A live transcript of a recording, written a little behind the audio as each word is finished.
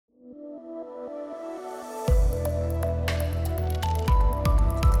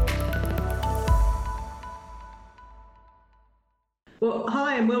Well,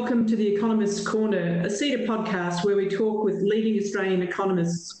 hi and welcome to the Economists Corner, a CEDA podcast where we talk with leading Australian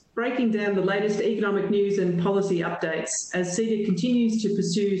economists, breaking down the latest economic news and policy updates as CEDA continues to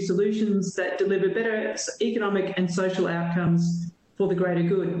pursue solutions that deliver better economic and social outcomes for the greater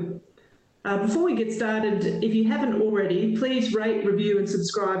good. Before we get started, if you haven't already, please rate, review and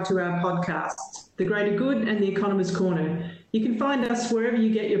subscribe to our podcast, The Greater Good and the Economist Corner. You can find us wherever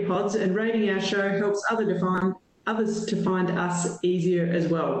you get your pods, and rating our show helps others to find us easier as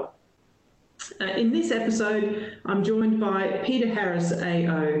well. In this episode, I'm joined by Peter Harris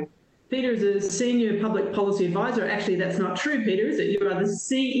AO. Peter is a Senior Public Policy Advisor. Actually, that's not true, Peter, is it? You are the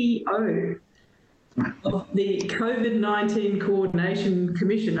CEO of the COVID-19 Coordination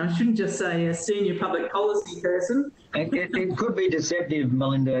Commission. I shouldn't just say a Senior Public Policy person. It could be deceptive,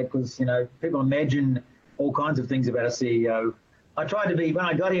 Melinda, because, people imagine all kinds of things about a CEO. When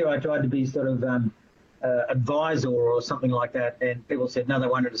I got here, I tried to be sort of advisor or something like that, and people said no, they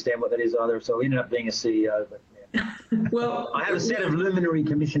won't understand what that is either, so I ended up being a CEO. But yeah. Well, I have a set of luminary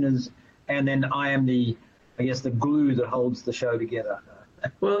commissioners, and then I am the glue that holds the show together.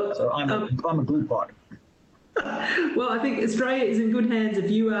 Well, so I'm a glue pot. Well, I think Australia is in good hands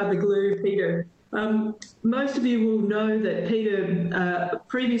if you are the glue, Peter. Most of you will know that Peter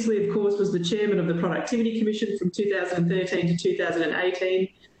previously, of course, was the chairman of the Productivity Commission from 2013 to 2018.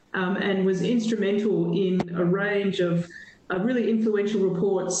 And was instrumental in a range of really influential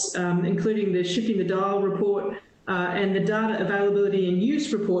reports, including the Shifting the Dial report and the Data Availability and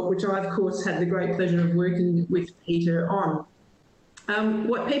Use report, which I, of course, had the great pleasure of working with Peter on.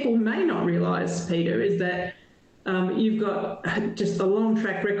 What people may not realise, Peter, is that you've got just a long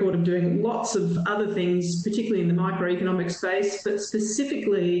track record of doing lots of other things, particularly in the microeconomic space, but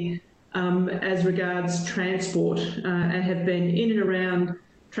specifically as regards transport, and have been in and around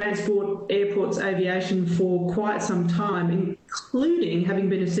transport, airports, aviation for quite some time, including having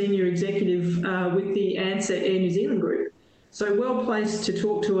been a senior executive with the Ansett Air New Zealand Group. So well placed to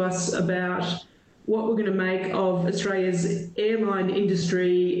talk to us about what we're going to make of Australia's airline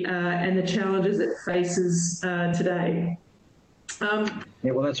industry and the challenges it faces today.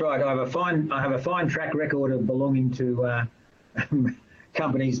 Yeah, well, that's right. I have a fine track record of belonging to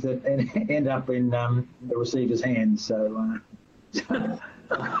companies that end up in the receiver's hands. So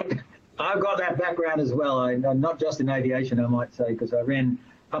I've got that background as well. I'm not just in aviation, I might say, because I ran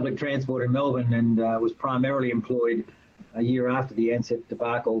public transport in Melbourne and was primarily employed a year after the Ansett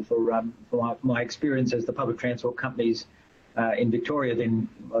debacle for my experience as the public transport companies in Victoria. Then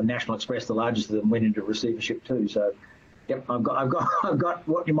National Express, the largest of them, went into receivership too. So, yep, I've got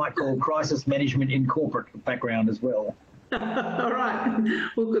what you might call crisis management in corporate background as well. All right.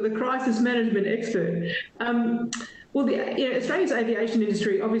 Well, the crisis management expert. Well, Australia's aviation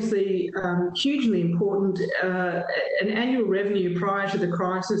industry, obviously hugely important, an annual revenue prior to the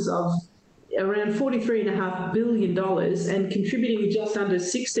crisis of around $43.5 billion and contributing just under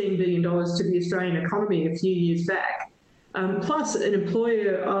 $16 billion to the Australian economy a few years back, plus an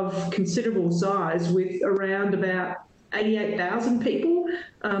employer of considerable size with around about 88,000 people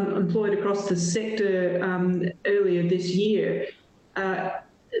employed across the sector earlier this year.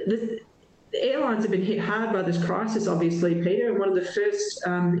 The airlines have been hit hard by this crisis, obviously, Peter, and one of the first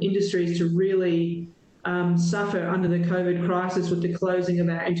industries to really suffer under the COVID crisis with the closing of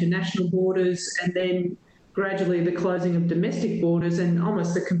our international borders and then gradually the closing of domestic borders and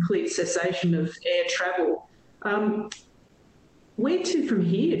almost the complete cessation of air travel. Where to from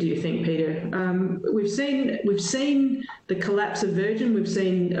here, do you think, Peter? We've seen the collapse of Virgin. We've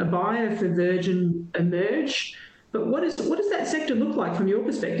seen a buyer for Virgin emerge. But what does that sector look like from your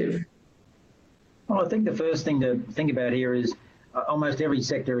perspective? Well, I think the first thing to think about here is almost every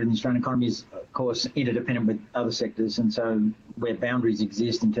sector in the Australian economy is, of course, interdependent with other sectors, and so where boundaries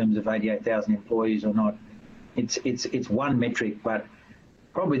exist in terms of 88,000 employees or not, it's one metric, but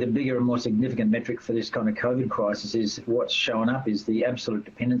probably the bigger and more significant metric for this kind of COVID crisis is what's shown up is the absolute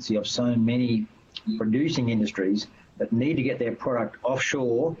dependency of so many producing industries that need to get their product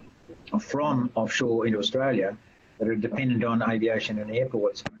offshore or from offshore into Australia that are dependent on aviation and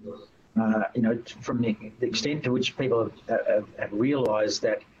airports. From the extent to which people have realised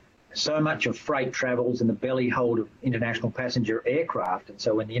that so much of freight travels in the belly hold of international passenger aircraft, and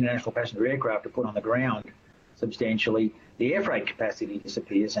so when the international passenger aircraft are put on the ground, substantially the air freight capacity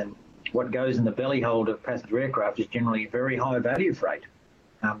disappears, and what goes in the belly hold of passenger aircraft is generally very high value freight.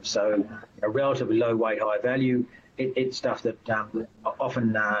 So a relatively low weight, high value. It's stuff that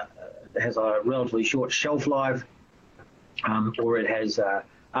often has a relatively short shelf life, or it has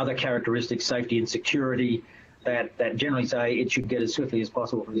other characteristics, safety and security, that generally say it should get as swiftly as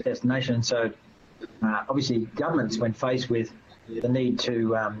possible from its destination. So obviously governments, when faced with the need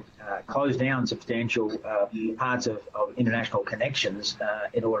to close down substantial parts of international connections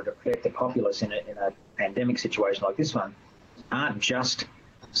in order to protect the populace in a pandemic situation like this one aren't just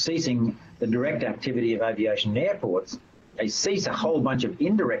ceasing the direct activity of aviation and airports. They cease a whole bunch of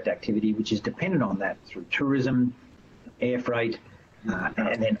indirect activity which is dependent on that through tourism, air freight,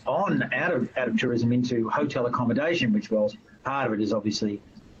 and then out of tourism into hotel accommodation, which, well, part of it is obviously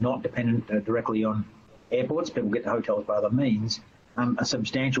not dependent directly on airports. People get to hotels by other means. A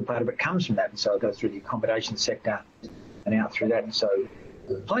substantial part of it comes from that, and so it goes through the accommodation sector and out through that. And so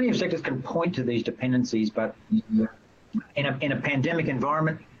plenty of sectors can point to these dependencies, but in a pandemic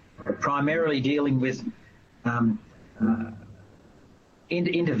environment, we're primarily dealing with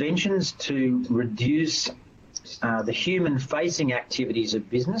interventions to reduce the human-facing activities of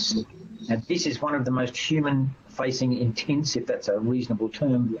business, and this is one of the most human-facing intense, if that's a reasonable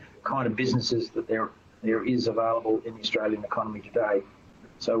term, kind of businesses that there is available in the Australian economy today.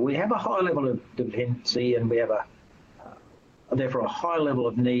 So we have a high level of dependency, and we have therefore a high level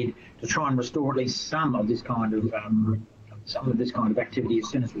of need to try and restore at least some of this kind of activity as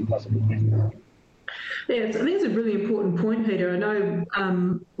soon as we possibly can. Yeah, I think it's a really important point, Peter. I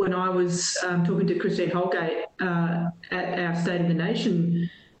know when I was talking to Christine Holgate at our State of the Nation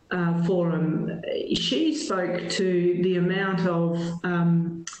forum, she spoke to the amount of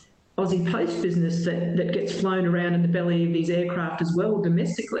Aussie Post business that gets flown around in the belly of these aircraft as well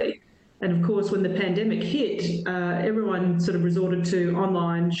domestically. And of course, when the pandemic hit, everyone sort of resorted to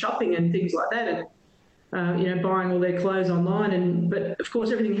online shopping and things like that. And buying all their clothes online, but of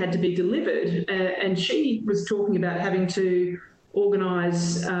course everything had to be delivered. And she was talking about having to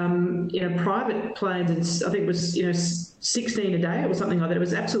organise, private planes, and I think it was 16 a day or something like that. It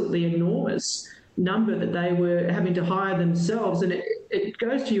was absolutely enormous number that they were having to hire themselves, and it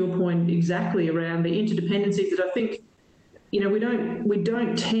goes to your point exactly around the interdependencies that I think we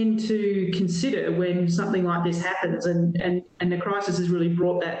don't tend to consider when something like this happens, and the crisis has really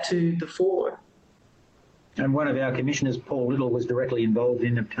brought that to the fore. And one of our commissioners, Paul Little, was directly involved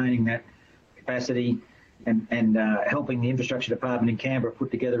in obtaining that capacity and helping the Infrastructure Department in Canberra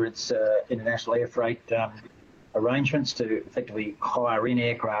put together its international air freight arrangements to effectively hire in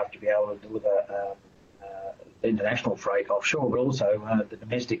aircraft to be able to deliver international freight offshore, but also the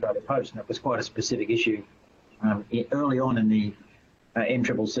domestic by the post. And it was quite a specific issue early on in the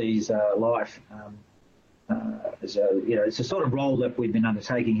MCCC's life. So, it's a sort of role that we've been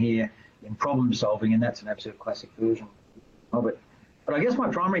undertaking here in problem solving, and that's an absolute classic version of it. But I guess my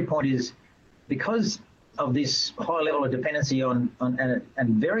primary point is, because of this high level of dependency on and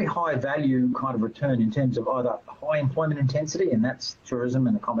very high value kind of return in terms of either high employment intensity, and that's tourism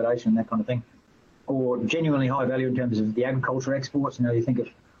and accommodation and that kind of thing, or genuinely high value in terms of the agriculture exports. You think of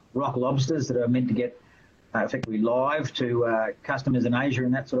rock lobsters that are meant to get effectively live to customers in Asia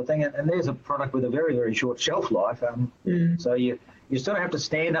and that sort of thing. And there's a product with a very, very short shelf life. So you sort of have to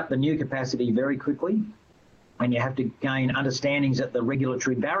stand up the new capacity very quickly, and you have to gain understandings at the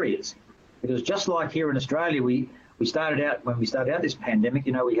regulatory barriers. Because just like here in Australia, when we started out this pandemic,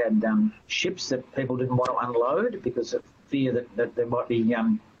 we had ships that people didn't want to unload because of fear that there might be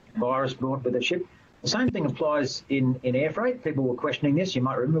virus brought with the ship. The same thing applies in air freight. People were questioning this. You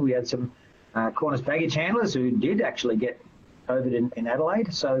might remember we had some Qantas baggage handlers who did actually get COVID in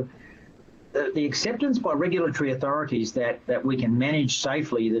Adelaide. So the acceptance by regulatory authorities that we can manage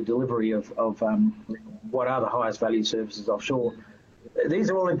safely the delivery of what are the highest value services offshore, these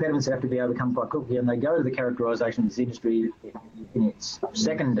are all impediments that have to be overcome quite quickly, and they go to the characterisation of this industry in its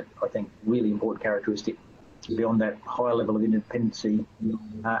second, I think, really important characteristic beyond that high level of independency,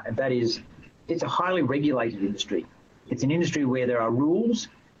 and that is it's a highly regulated industry. It's an industry where there are rules,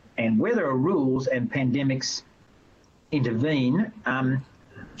 and where there are rules and pandemics intervene,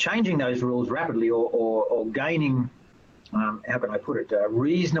 changing those rules rapidly or gaining, how can I put it, a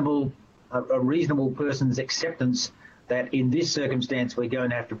reasonable person's acceptance that in this circumstance we're going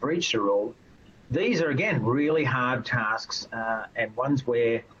to have to breach the rule. These are, again, really hard tasks and ones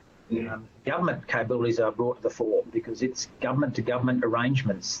where government capabilities are brought to the fore, because it's government-to-government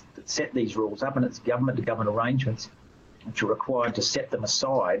arrangements that set these rules up, and it's government-to-government arrangements which are required to set them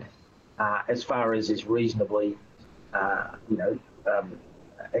aside as far as is reasonably,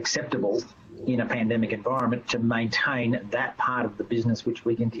 acceptable in a pandemic environment to maintain that part of the business which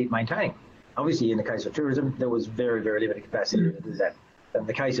we can keep maintaining. Obviously, in the case of tourism, there was very, very limited capacity to do that. In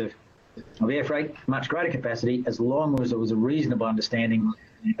the case of air freight, much greater capacity, as long as there was a reasonable understanding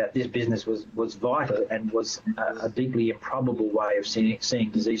that this business was vital and was a deeply improbable way of seeing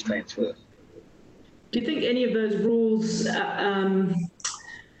disease transfer. Do you think any of those rules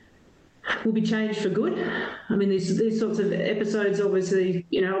will be changed for good? I mean, these sorts of episodes obviously,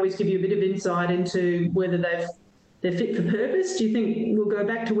 always give you a bit of insight into whether they're fit for purpose. Do you think we'll go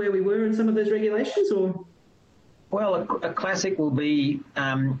back to where we were in some of those regulations, or? Well, a classic will be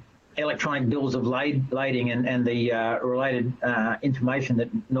electronic bills of lading and the related information that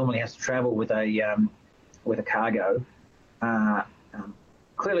normally has to travel with a cargo.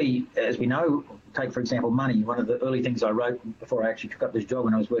 Clearly, as we know, take, for example, money. One of the early things I wrote before I actually took up this job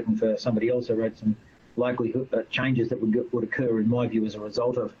when I was working for somebody else, I wrote some likelihood changes that would occur, in my view, as a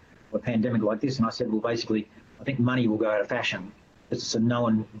result of a pandemic like this. And I said, well, basically, I think money will go out of fashion. It's a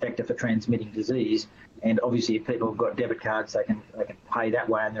known vector for transmitting disease. And obviously, if people have got debit cards, they can pay that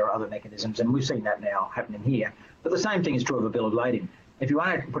way, and there are other mechanisms. And we've seen that now happening here. But the same thing is true of a bill of lading. If you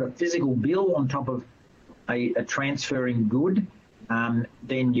want to put a physical bill on top of a transferring good,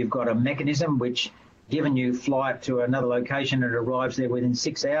 then you've got a mechanism which, given you fly it to another location and it arrives there within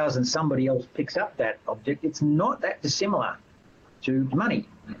 6 hours and somebody else picks up that object, it's not that dissimilar to money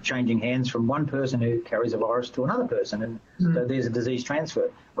changing hands from one person who carries a virus to another person, and so there's a disease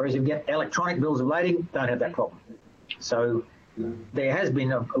transfer. Whereas if you get electronic bills of lading, don't have that problem. So there has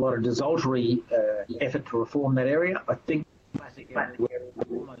been a lot of desultory effort to reform that area. I think we're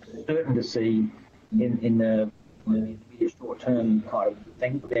almost certain to see in the short-term kind of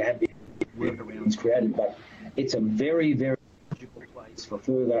thing, there have been workarounds created, but it's a very, very logical place for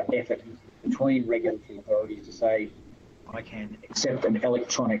further effort between regulatory authorities to say, I can accept an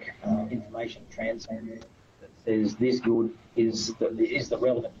electronic information transfer that says this good is the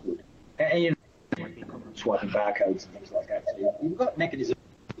relevant good. And swiping barcodes and things like that. So you've got mechanisms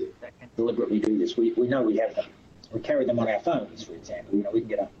that can deliberately do this. We know we have them. We carry them on our phones, for example. We can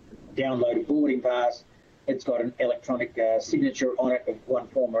get a downloaded boarding pass. It's got an electronic signature on it of one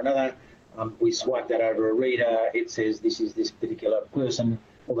form or another. We swipe that over a reader. It says this is this particular person.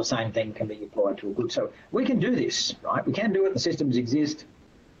 Or the same thing can be applied to a good. So we can do this, right? We can do it. The systems exist.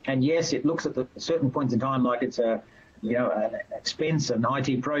 And yes, it looks at certain points in time like it's an expense, an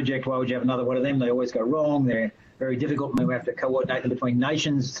IT project. Why would you have another one of them? They always go wrong. They're very difficult. We have to coordinate them between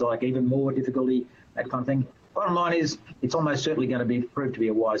nations. It's like even more difficulty, that kind of thing. Bottom line is, it's almost certainly going to prove to be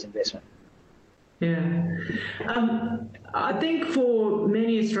a wise investment. Yeah. I think for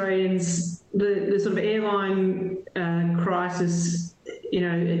many Australians, the sort of airline crisis,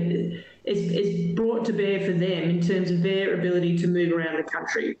 is brought to bear for them in terms of their ability to move around the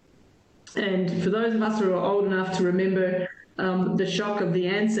country. And for those of us who are old enough to remember the shock of the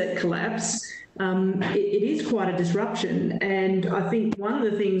Ansett collapse, it is quite a disruption. And I think one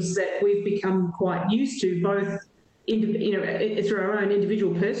of the things that we've become quite used to, both through our own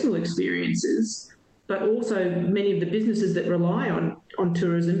individual personal experiences, but also many of the businesses that rely on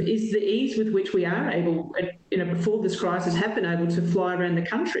tourism, is the ease with which we are able, before this crisis, have been able to fly around the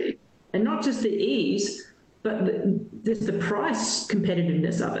country. And not just the ease, but the price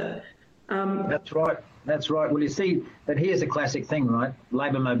competitiveness of it. That's right. That's right. Well, you see, but here's a classic thing, right?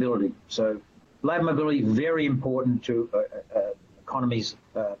 Labour mobility. So labour mobility, very important to economies,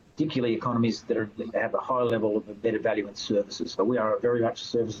 particularly economies that have a high level of embedded value in services. So we are very much a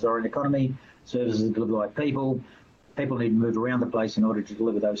services-oriented economy. Services are delivered by people. People need to move around the place in order to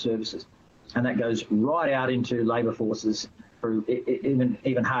deliver those services. And that goes right out into labour forces through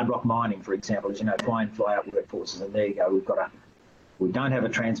even hard rock mining, for example, as fly in, fly out workforces. And there you go. We don't have a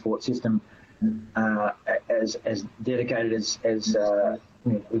transport system as dedicated as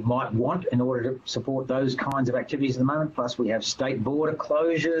we might want in order to support those kinds of activities at the moment. Plus, we have state border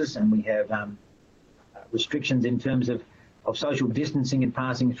closures, and we have restrictions in terms of social distancing and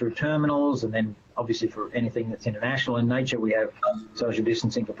passing through terminals, and then obviously for anything that's international in nature, we have social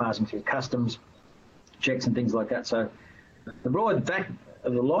distancing for passing through customs checks and things like that. So the broad fact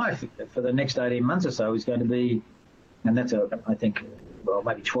of the life for the next 18 months or so is going to be, and that's I think, well,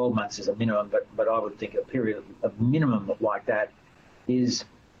 maybe 12 months is a minimum, but I would think a period of minimum like that is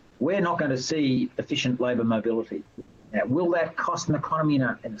we're not going to see efficient labour mobility. Now, will that cost an economy in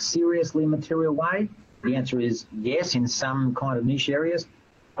a seriously material way? The answer is yes, in some kind of niche areas.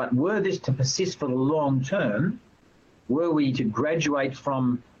 But were this to persist for the long term, were we to graduate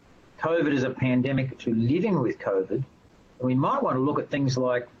from COVID as a pandemic to living with COVID, we might want to look at things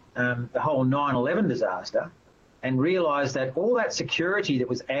like the whole 9/11 disaster and realise that all that security that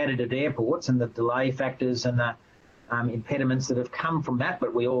was added at airports and the delay factors and the impediments that have come from that,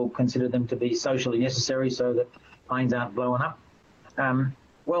 but we all consider them to be socially necessary so that planes aren't blowing up.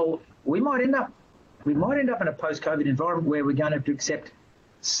 Well, we might end up in a post-COVID environment where we're going to have to accept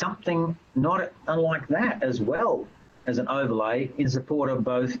something not unlike that as well as an overlay in support of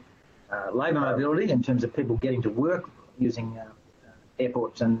both labour mobility in terms of people getting to work using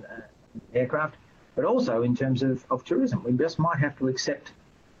airports and aircraft, but also in terms of tourism. We just might have to accept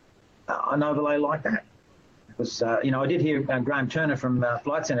an overlay like that. Because, you know, I did hear Graham Turner from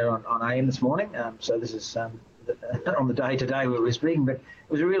Flight Centre on AM this morning, so this is on the day today we were speaking, but it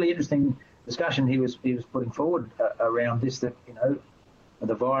was a really interesting discussion he was putting forward around this, that, you know,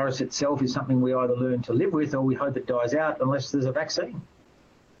 the virus itself is something we either learn to live with or we hope it dies out unless there's a vaccine.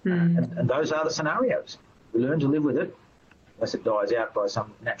 And those are the scenarios. We learn to live with it unless it dies out by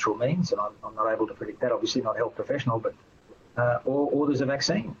some natural means, and I'm not able to predict that, obviously not a health professional, but or there's a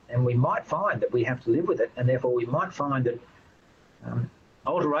vaccine, and we might find that we have to live with it, and therefore we might find that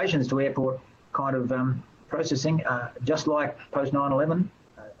alterations to airport kind of processing, just like post 9/11,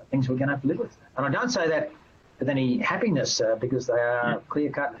 things we're going to have to live with. And I don't say that with any happiness, because they are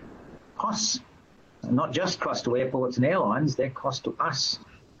clear-cut costs, not just cost to airports and airlines, they're cost to us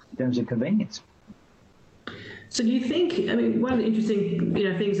in terms of convenience. So do you think, I mean, one of the interesting, you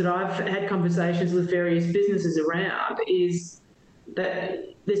know, things that I've had conversations with various businesses around is that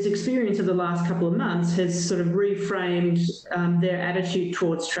this experience of the last couple of months has sort of reframed their attitude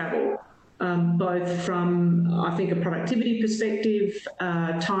towards travel, both from, I think, a productivity perspective,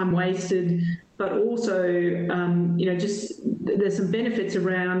 time wasted, but also, you know, just there's some benefits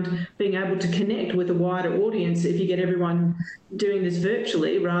around being able to connect with a wider audience if you get everyone doing this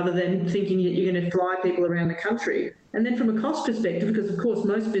virtually rather than thinking that you're going to fly people around the country. And then from a cost perspective, because of course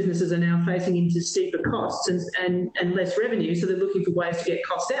most businesses are now facing into steeper costs and less revenue, so they're looking for ways to get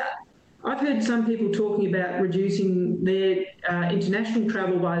costs out. I've heard some people talking about reducing their international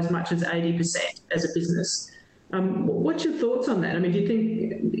travel by as much as 80% as a business. What's your thoughts on that? I mean, do you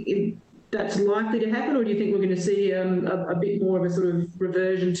think that's likely to happen, or do you think we're going to see a bit more of a sort of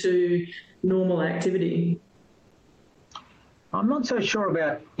reversion to normal activity? I'm not so sure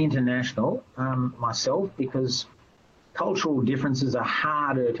about international myself, because cultural differences are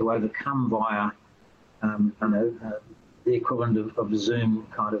harder to overcome via, the equivalent of Zoom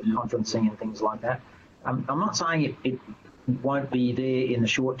kind of conferencing and things like that. I'm not saying it won't be there in the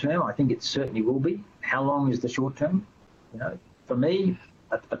short term. I think it certainly will be. How long is the short term? You know, for me,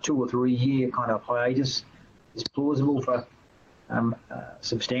 a 2 or 3 year kind of hiatus is plausible for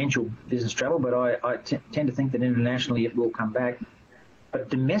substantial business travel, but I tend to think that internationally it will come back. But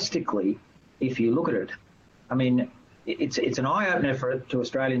domestically, if you look at it, I mean, it's an eye-opener to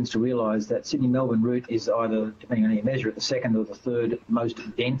Australians to realise that Sydney-Melbourne route is either, depending on how you measure it, the second or the third most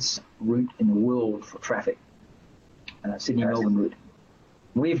dense route in the world for traffic, Sydney-Melbourne route.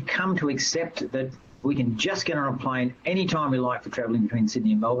 We've come to accept that we can just get on a plane any time we like for travelling between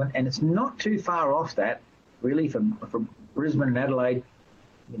Sydney and Melbourne, and it's not too far off that, really, from Brisbane and Adelaide,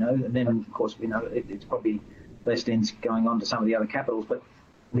 you know, and then, of course, you know, it's probably less dense going on to some of the other capitals, but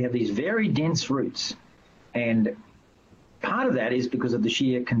we have these very dense routes, and part of that is because of the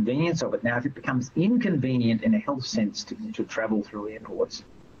sheer convenience of it. Now, if it becomes inconvenient in a health sense to travel through airports,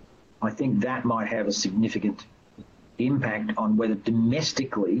 I think that might have a significant impact on whether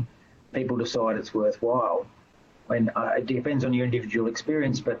domestically people decide it's worthwhile. And it depends on your individual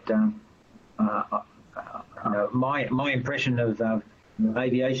experience, but my impression of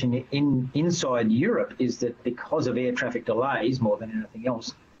aviation inside Europe is that because of air traffic delays more than anything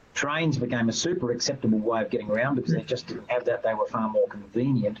else, trains became a super acceptable way of getting around because they just didn't have that. They were far more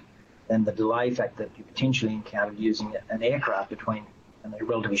convenient than the delay factor that you potentially encountered using an aircraft between, and the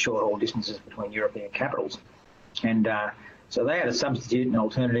relatively short haul distances between European capitals. And so they had a substitute, an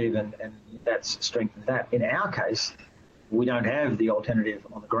alternative, and that's strengthened that. In our case, we don't have the alternative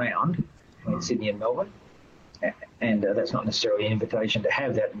on the ground in Sydney and Melbourne, and that's not necessarily an invitation to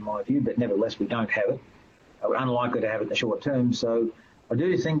have that in my view, but nevertheless we don't have it. We're unlikely to have it in the short term, so I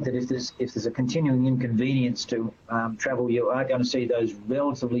do think that if there's a continuing inconvenience to travel, you are going to see those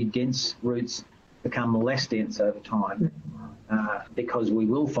relatively dense routes become less dense over time, because we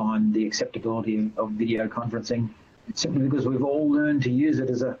will find the acceptability of video conferencing simply because we've all learned to use it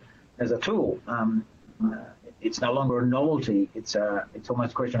as a tool. It's no longer a novelty. It's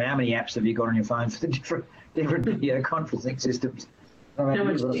almost a question of how many apps have you got on your phone for the different video conferencing systems.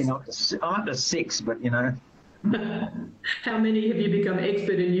 I'm up to 6, but you know. How many have you become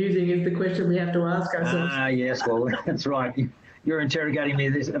expert in using is the question we have to ask ourselves. Yes, well, that's right. You're interrogating me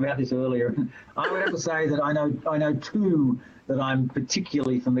about this earlier. I would have to say that I know 2 that I'm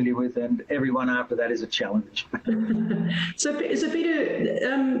particularly familiar with, and everyone after that is a challenge. So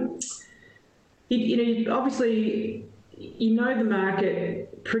Peter, you know, obviously you know the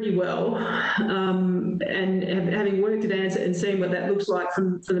market pretty well, and having worked at Ansett and seen what that looks like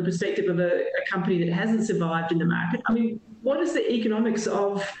from the perspective of a company that hasn't survived in the market. I mean, what is the economics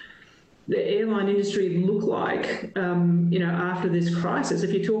of the airline industry look like, after this crisis?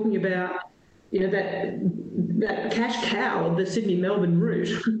 If you're talking about, that cash cow of the Sydney-Melbourne route,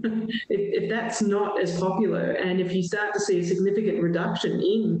 if that's not as popular, and if you start to see a significant reduction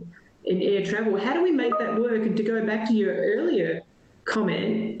in air travel, how do we make that work? And to go back to your earlier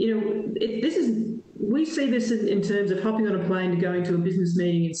comment, we see this in terms of hopping on a plane to going to a business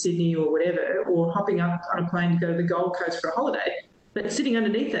meeting in Sydney or whatever, or hopping up on a plane to go to the Gold Coast for a holiday. But sitting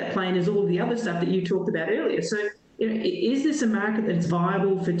underneath that plane is all of the other stuff that you talked about earlier. So, is this a market that's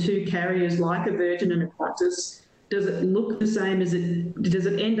viable for two carriers like a Virgin and a Qantas? Does it look the same does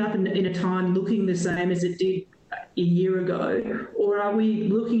it end up in a time looking the same as it did a year ago? Or are we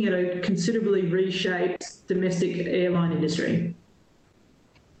looking at a considerably reshaped domestic airline industry?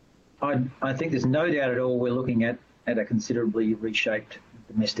 I think there's no doubt at all we're looking at a considerably reshaped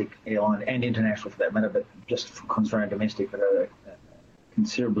domestic airline and international for that matter, but just concentrating on domestic, but a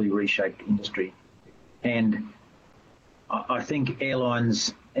considerably reshaped industry. And I think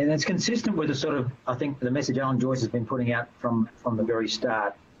airlines, and it's consistent with the message Alan Joyce has been putting out from the very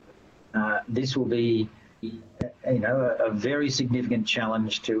start. This will be, a very significant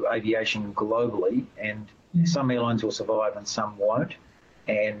challenge to aviation globally, and some airlines will survive and some won't.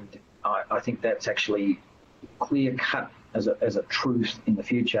 And I think that's actually clear cut as a truth in the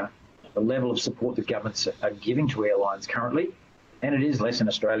future. The level of support that governments are giving to airlines currently, and it is less in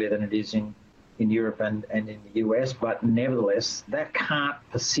Australia than it is in Europe and in the US, but nevertheless, that can't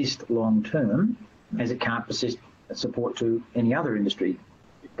persist long term, as it can't persist support to any other industry.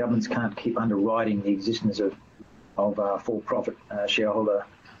 Governments can't keep underwriting the existence of for-profit shareholder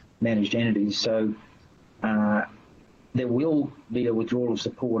managed entities. So there will be a withdrawal of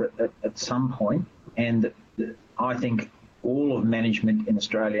support at some point, and I think all of management in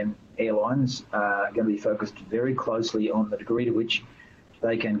Australian airlines are going to be focused very closely on the degree to which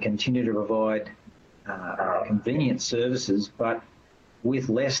they can continue to provide convenient services, but with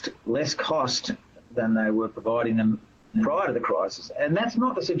less cost than they were providing them prior to the crisis. And that's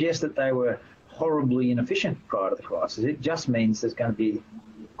not to suggest that they were horribly inefficient prior to the crisis. It just means there's going to be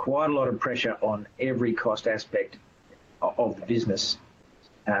quite a lot of pressure on every cost aspect of the business.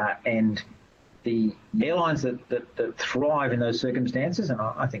 And the airlines that thrive in those circumstances, and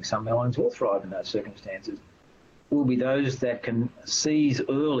I think some airlines will thrive in those circumstances, will be those that can seize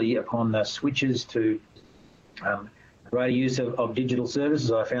early upon the switches to greater use of digital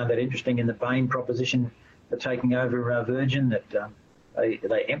services. I found that interesting in the Bain proposition for taking over Virgin, that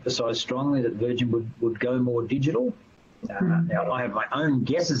they emphasised strongly that Virgin would go more digital. Now, I have my own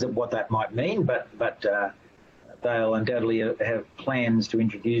guesses at what that might mean, but they'll undoubtedly have plans to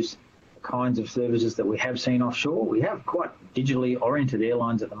introduce the kinds of services that we have seen offshore. We have quite digitally oriented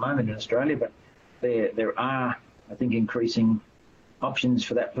airlines at the moment in Australia, but there are, I think, increasing options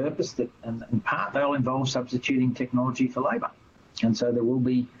for that purpose, that, and in part they'll involve substituting technology for labour. And so there will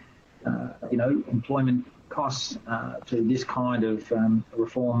be, employment costs to this kind of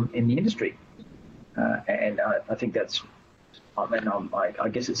reform in the industry. And I think that's, I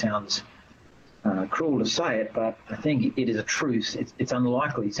guess it sounds cruel to say it, but I think it is a truth. It's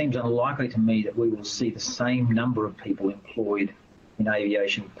unlikely, it seems unlikely to me that we will see the same number of people employed in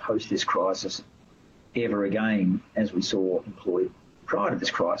aviation post this crisis ever again as we saw employed prior to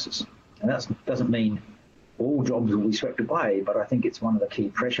this crisis. And that doesn't mean all jobs will be swept away, but I think it's one of the key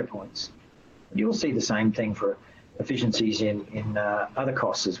pressure points. And you'll see the same thing for efficiencies in other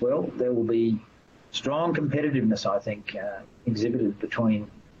costs as well. There will be strong competitiveness, I think, exhibited between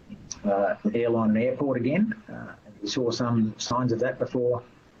airline and airport again. And we saw some signs of that before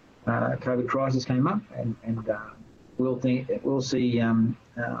COVID crisis came up, and we'll see,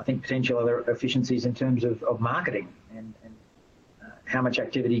 I think, potential other efficiencies in terms of marketing and how much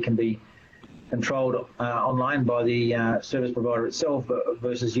activity can be controlled online by the service provider itself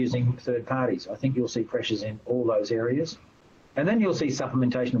versus using third parties. I think you'll see pressures in all those areas. And then you'll see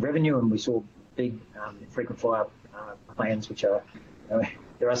supplementation of revenue, and we saw big frequent flyer plans, which are,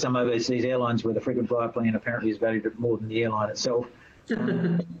 there are some overseas airlines where the frequent flyer plan apparently is valued at more than the airline itself.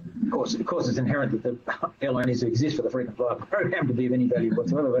 Of course, it's inherent that the airline needs to exist for the frequent flyer program to be of any value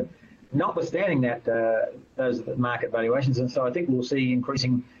whatsoever, but notwithstanding that, those are the market valuations, and so I think we'll see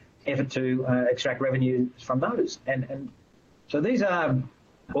increasing effort to extract revenue from those. And so these are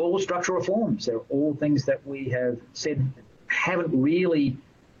all structural reforms. They're all things that we have said haven't really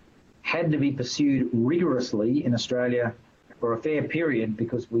had to be pursued rigorously in Australia for a fair period,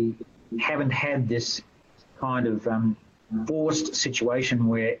 because we haven't had this kind of forced situation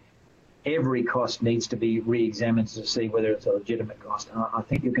where every cost needs to be re-examined to see whether it's a legitimate cost. And I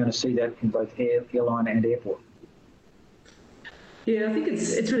think you're going to see that in both airline and airport. Yeah, I think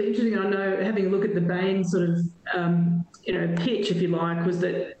it's really interesting. I know, having a look at the Bain sort of pitch, if you like, was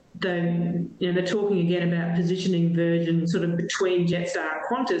that they're talking again about positioning Virgin sort of between Jetstar and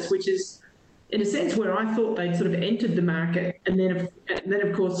Qantas, which is in a sense where I thought they'd sort of entered the market, and then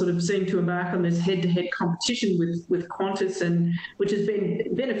of course sort of seemed to embark on this head-to-head competition with Qantas, and which has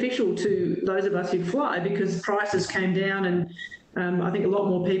been beneficial to those of us who fly because prices came down, and I think a lot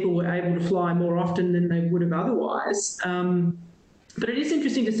more people were able to fly more often than they would have otherwise. But it is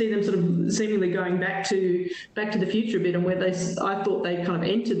interesting to see them sort of seemingly going back to the future a bit, and where I thought they kind of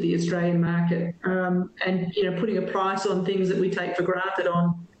entered the Australian market, and putting a price on things that we take for granted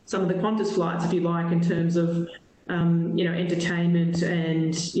on some of the Qantas flights, if you like, in terms of entertainment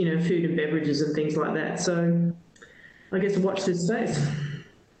and food and beverages and things like that. So I guess watch this space.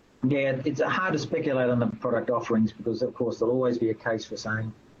 Yeah, it's hard to speculate on the product offerings because, of course, there'll always be a case for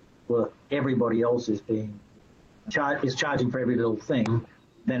saying, well, everybody else is charging for every little thing,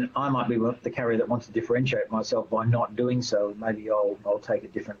 then I might be the carrier that wants to differentiate myself by not doing so. Maybe I'll take a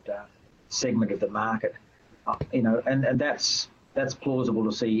different segment of the market, and that's plausible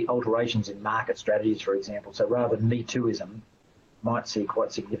to see alterations in market strategies, for example. So rather than Me Tooism, might see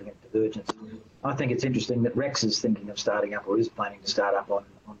quite significant divergence. I think it's interesting that Rex is thinking of starting up, or is planning to start up on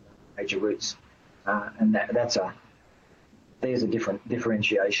major routes, and there's a different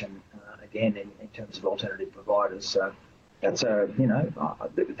differentiation again in terms of alternative providers. So that's there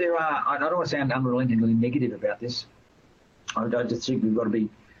are. I don't want to sound unrelentingly negative about this. I just think we've got to be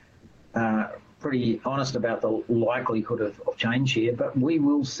pretty honest about the likelihood of change here, but we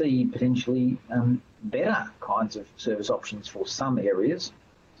will see potentially better kinds of service options for some areas.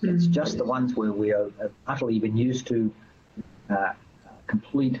 It's just the ones where we have utterly been used to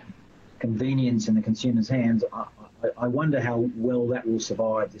complete convenience in the consumer's hands. I wonder how well that will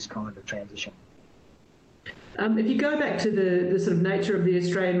survive this kind of transition. If you go back to the sort of nature of the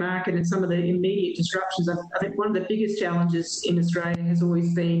Australian market and some of the immediate disruptions, I think one of the biggest challenges in Australia has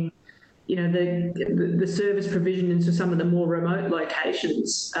always been the service provision into some of the more remote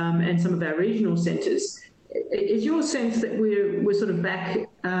locations and some of our regional centres. Is your sense that we're sort of back,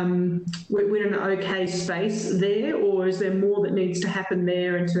 we're in an okay space there, or is there more that needs to happen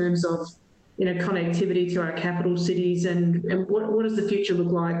there in terms of connectivity to our capital cities, and what does the future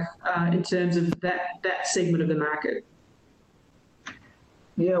look like in terms of that segment of the market?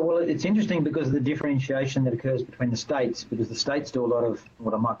 Yeah, well, it's interesting because of the differentiation that occurs between the states, because the states do a lot of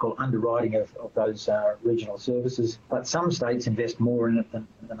what I might call underwriting of those regional services, but some states invest more in it than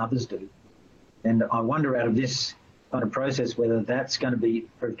others do. And I wonder out of this kind of process whether that's going to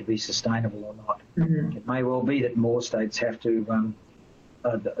prove to be sustainable or not. Mm-hmm. It may well be that more states have to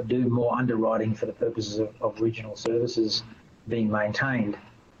do more underwriting for the purposes of regional services being maintained.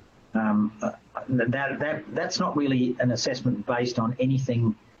 That's not really an assessment based on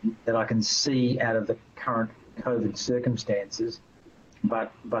anything that I can see out of the current COVID circumstances,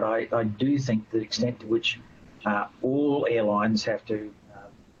 but I do think the extent to which all airlines have to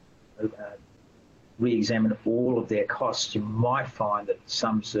re-examine all of their costs, you might find that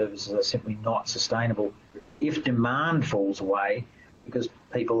some services are simply not sustainable if demand falls away, because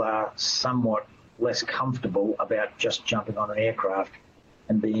people are somewhat less comfortable about just jumping on an aircraft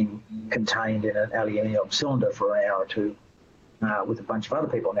and being contained in an aluminium cylinder for an hour or two with a bunch of other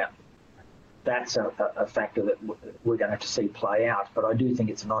people. Now, that's a factor that we're going to have to see play out, but I do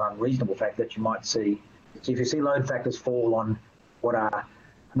think it's a not unreasonable fact that you might see. So if you see load factors fall on what are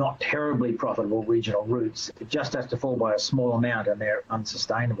not terribly profitable regional routes, it just has to fall by a small amount and they're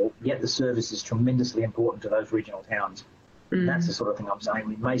unsustainable, yet the service is tremendously important to those regional towns. Mm. That's the sort of thing I'm saying.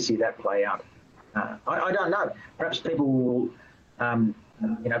 We may see that play out. I don't know. Perhaps people will,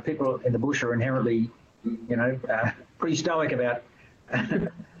 people in the bush are inherently, pretty stoic about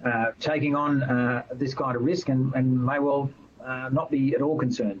taking on this kind of risk and may well not be at all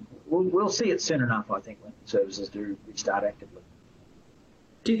concerned. We'll see it soon enough, I think, when services do restart actively.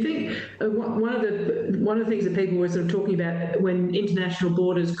 Do you think one of the things that people were sort of talking about when international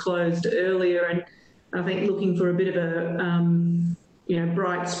borders closed earlier, and I think looking for a bit of a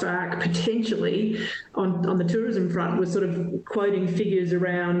bright spark potentially on the tourism front, was sort of quoting figures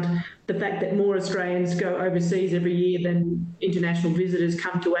around the fact that more Australians go overseas every year than international visitors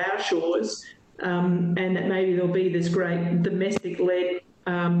come to our shores, and that maybe there'll be this great domestic-led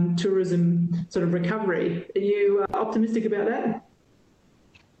tourism sort of recovery. Are you optimistic about that?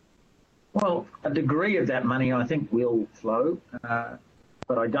 Well, a degree of that money I think will flow,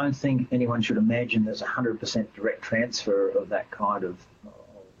 but I don't think anyone should imagine there's 100% direct transfer of that kind of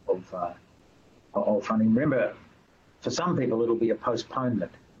funding. Remember, for some people it'll be a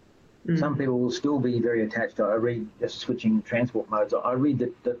postponement. Some people will still be very attached to, I read, just switching transport modes, I read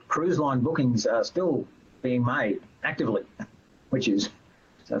that cruise line bookings are still being made actively, which is,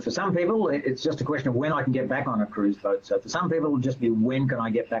 so for some people, it's just a question of when I can get back on a cruise boat. So for some people, it'll just be when can I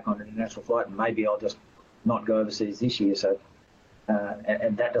get back on an international flight, and maybe I'll just not go overseas this year. So,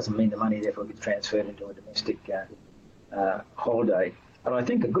 and that doesn't mean the money therefore gets transferred into a domestic holiday. But I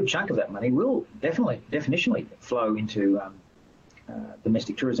think a good chunk of that money will definitionally flow into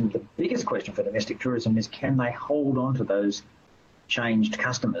domestic tourism. The biggest question for domestic tourism is, can they hold on to those changed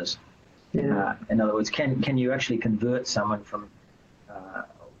customers? Yeah. In other words, can you actually convert someone from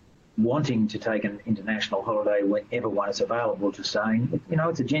wanting to take an international holiday whenever one is available to saying, you know,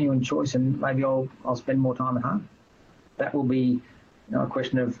 it's a genuine choice and maybe I'll spend more time at home? That will be, you know, a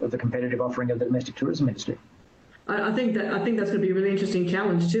question of the competitive offering of the domestic tourism industry. I think that's going to be a really interesting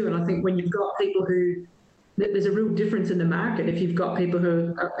challenge too. And I think when you've got people who, there's a real difference in the market if you've got people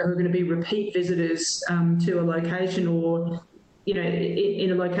who are going to be repeat visitors to a location, or, you know,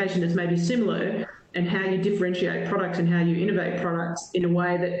 in a location that's maybe similar, and how you differentiate products and how you innovate products in a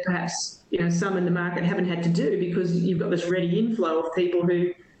way that perhaps, you know, some in the market haven't had to do, because you've got this ready inflow of people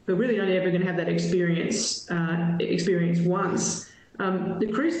who are really only ever going to have that experience once.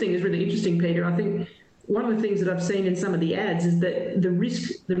 The cruise thing is really interesting, Peter. I think one of the things that I've seen in some of the ads is that the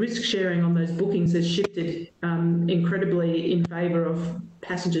risk sharing on those bookings has shifted incredibly in favour of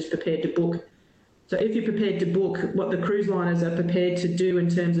passengers prepared to book. So if you're prepared to book, what the cruise liners are prepared to do in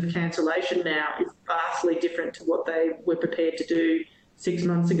terms of cancellation now is vastly different to what they were prepared to do 6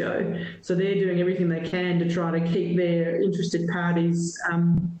 months ago. So they're doing everything they can to try to keep their interested parties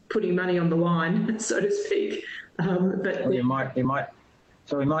putting money on the line, so to speak. But well,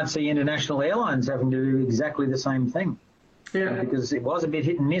 we might see international airlines having to do exactly the same thing. Yeah. Because it was a bit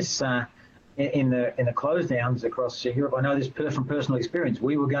hit and miss in the close downs across Europe. I know this from personal experience.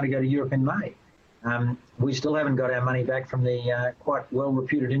 We were going to go to Europe in May. We still haven't got our money back from the quite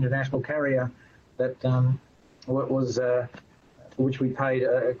well-reputed international carrier that was for which we paid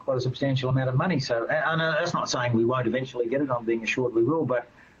quite a substantial amount of money. So, and that's not saying we won't eventually get it. I'm being assured we will, but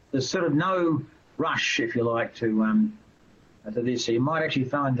there's sort of no rush, if you like, to this. So you might actually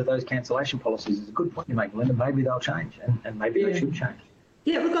find that those cancellation policies is a good point you make, Melinda. Maybe they'll change, and maybe they should change.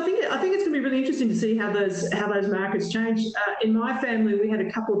 Yeah, look, I think it's going to be really interesting to see how those markets change. In my family, we had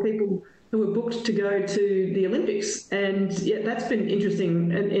a couple of people who were booked to go to the Olympics, and yeah, that's been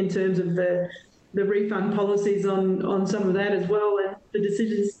interesting in terms of the refund policies on some of that as well, and the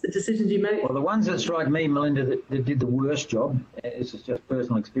decisions you make. Well, the ones that strike me, Melinda, that did the worst job, this is just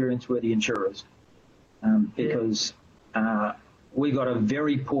personal experience, were the insurers, because we got a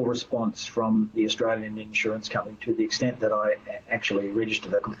very poor response from the Australian insurance company, to the extent that I actually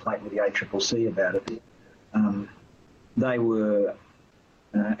registered a complaint with the ACCC about it. They were,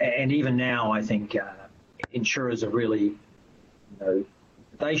 and even now, I think insurers are really, you know,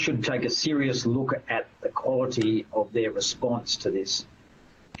 they should take a serious look at the quality of their response to this,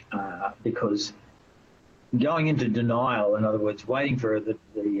 because going into denial, in other words, waiting for the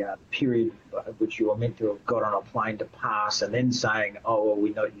period which you were meant to have got on a plane to pass, and then saying, oh, well, we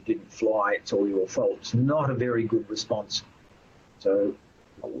know you didn't fly, it's all your fault. It's not a very good response. So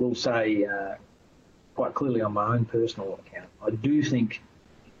I will say quite clearly on my own personal account, I do think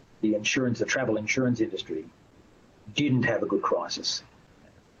the travel insurance industry didn't have a good crisis.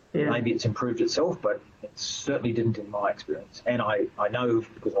 Yeah. Maybe it's improved itself, but it certainly didn't in my experience. And I know,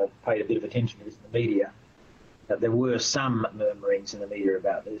 because I paid a bit of attention to this in the media, that there were some murmurings in the media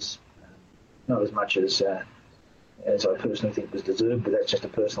about this. Not as much as I personally think was deserved, but that's just a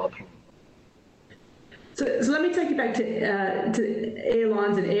personal opinion. So let me take you back to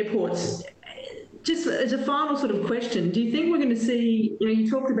airlines and airports. Just as a final sort of question, do you think we're going to see, you know, you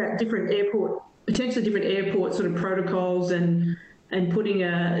talked about potentially different airport sort of protocols and putting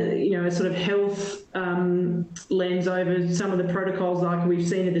a sort of health lens over some of the protocols like we've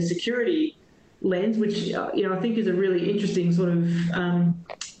seen in the security lens, which I think is a really interesting sort of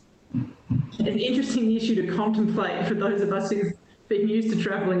an interesting issue to contemplate for those of us who've been used to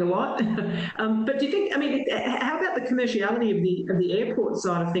travelling a lot. But do you think, I mean, how about the commerciality of the airport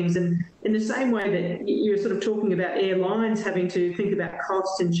side of things? And in the same way that you're sort of talking about airlines having to think about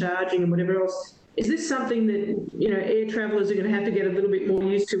costs and charging and whatever else, is this something that, air travellers are going to have to get a little bit more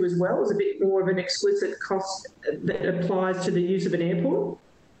used to as well, as a bit more of an explicit cost that applies to the use of an airport?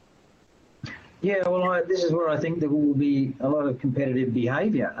 Yeah, well, this is where I think there will be a lot of competitive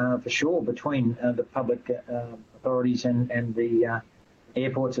behaviour, for sure, between the public authorities and the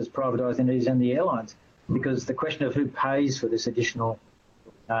airports as privatised entities and the airlines, because the question of who pays for this additional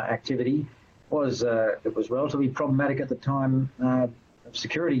activity was relatively problematic at the time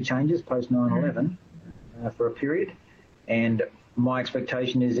security changes post 9/11 for a period, and my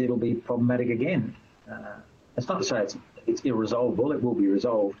expectation is it'll be problematic again. It's not to say it's irresolvable; it will be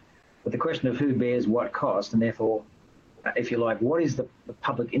resolved, but the question of who bears what cost, and therefore, if you like, what is the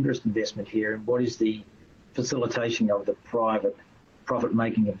public interest investment here, and what is the facilitation of the private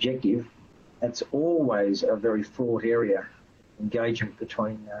profit-making objective? That's always a very fraught area, engagement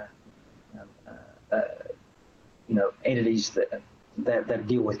between entities that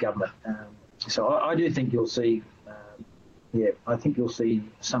deal with government. So I do think you'll see, I think you'll see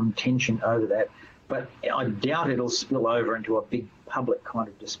some tension over that, but I doubt it'll spill over into a big public kind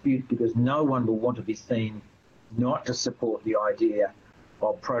of dispute, because no one will want to be seen not to support the idea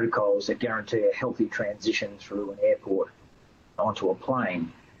of protocols that guarantee a healthy transition through an airport onto a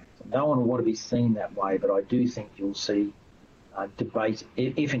plane. So no one will want to be seen that way, but I do think you'll see debate,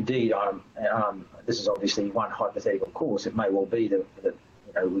 if indeed, this is obviously one hypothetical course, it may well be that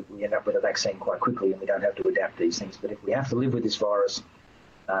we end up with a vaccine quite quickly and we don't have to adapt these things. But if we have to live with this virus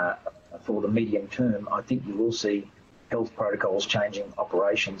for the medium term, I think you will see health protocols changing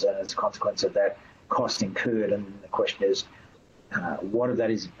operations, and as a consequence of that, cost incurred. And the question is, what of that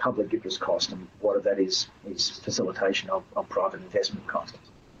is public interest cost, and what of that is facilitation of private investment cost?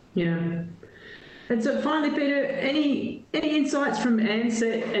 Yeah. And so finally, Peter, any insights from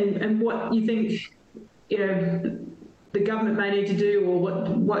Ansett and what you think the government may need to do, or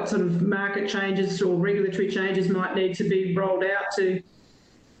what sort of market changes or regulatory changes might need to be rolled out to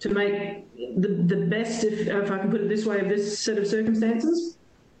make the best, if I can put it this way, of this set of circumstances?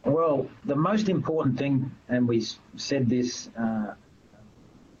 Well, the most important thing, and we said this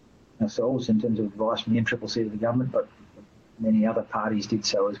ourselves in terms of advice from the NCCC to the government, but many other parties did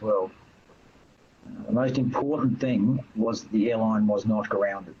so as well. The most important thing was that the airline was not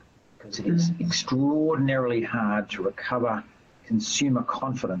grounded, because it is extraordinarily hard to recover consumer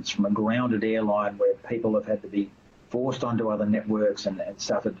confidence from a grounded airline where people have had to be forced onto other networks and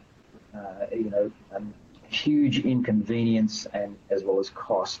suffered, huge inconvenience and as well as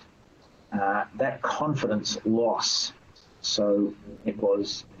cost. That confidence loss. So it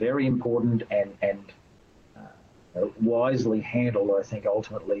was very important and wisely handled, I think,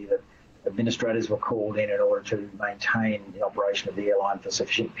 ultimately, that administrators were called in order to maintain the operation of the airline for a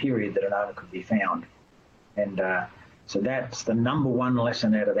sufficient period that an owner could be found. And so that's the number one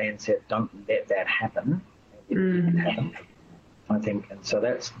lesson out of Ansett. Don't let that happen. It didn't happen, I think. And so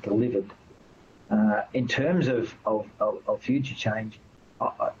that's delivered. In terms of future change,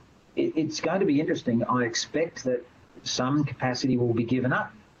 it's going to be interesting. I expect that some capacity will be given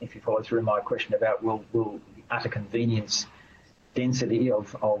up. If you follow through my question about will the utter convenience density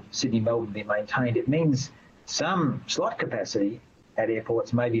of Sydney, Melbourne be maintained, it means some slot capacity at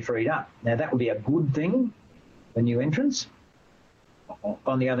airports may be freed up. Now, that would be a good thing for new entrants.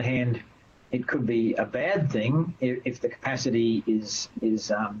 On the other hand, it could be a bad thing if the capacity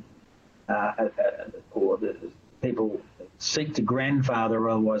or the people seek to grandfather or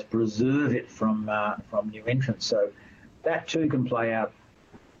otherwise preserve it from new entrants. So that too can play out.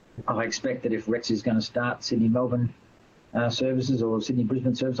 I expect that if Rex is going to start Sydney-Melbourne services or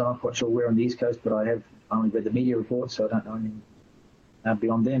Sydney-Brisbane service, I'm not quite sure where on the East Coast, but I have only read the media reports, so I don't know anything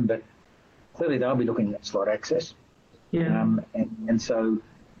beyond them. But clearly they'll be looking at slot access. Yeah. And so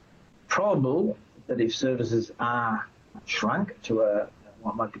probable that if services are shrunk to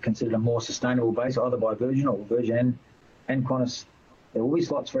what might be considered a more sustainable base, either by Virgin or Virgin and Qantas, there will be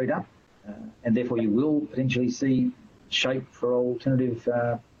slots freed up, and therefore you will potentially see shape for alternative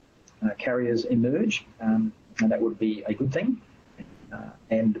carriers emerge, and that would be a good thing.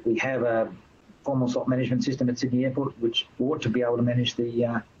 And we have a formal slot management system at Sydney Airport, which ought to be able to manage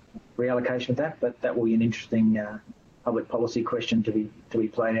the reallocation of that, but that will be an interesting public policy question to be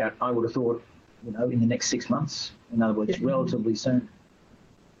played out. I would have thought, in the next 6 months, in other words, relatively soon.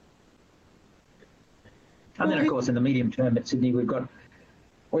 And then, of course, in the medium term at Sydney, we've got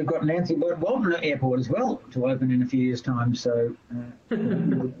Nancy Bird Walton Airport as well to open in a few years' time. So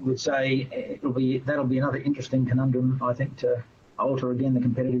we'd say that'll be another interesting conundrum, I think, to alter again the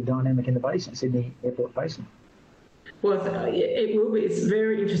competitive dynamic in the basin, Sydney Airport basin. Well, it will be. It's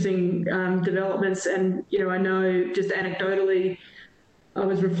very interesting developments, and I know just anecdotally, I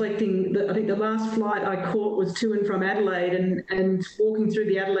was reflecting that I think the last flight I caught was to and from Adelaide, and walking through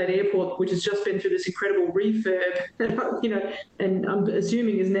the Adelaide airport, which has just been through this incredible refurb, and I'm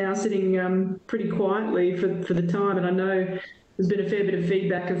assuming is now sitting pretty quietly for the time. And I know there's been a fair bit of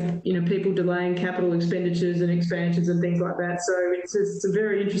feedback of people delaying capital expenditures and expansions and things like that. So it's a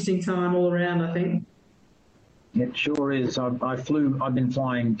very interesting time all around, I think. It sure is. I've been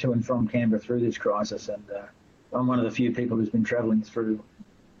flying to and from Canberra through this crisis, and I'm one of the few people who's been travelling through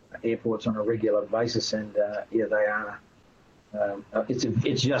airports on a regular basis, and yeah, they are.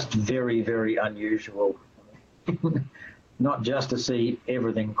 It's just very, very unusual. Not just to see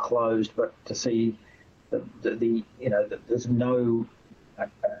everything closed, but to see there's no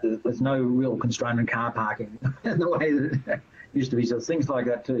real constraint on car parking in the way that it used to be. So things like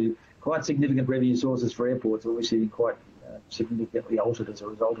that too. Quite significant revenue sources for airports, obviously quite significantly altered as a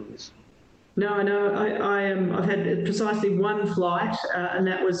result of this. No, I know. I've had precisely one flight, and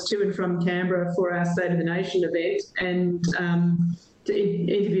that was to and from Canberra for our State of the Nation event, and to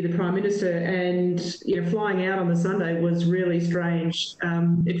interview the Prime Minister. And flying out on the Sunday was really strange.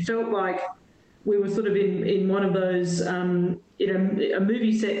 It felt like we were sort of in one of those, a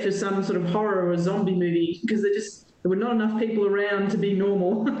movie set for some sort of horror or zombie movie, because there were not enough people around to be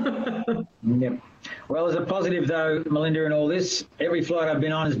normal. Yep. Well, as a positive though, Melinda, in all this, every flight I've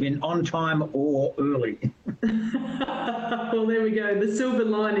been on has been on time or early. Well, there we go, the silver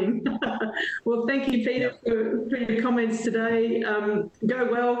lining. Well, thank you, Peter, for your comments today. Go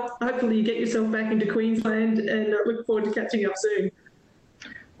well. Hopefully you get yourself back into Queensland, and I look forward to catching up soon.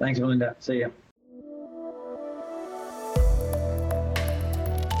 Thanks, Melinda. See you.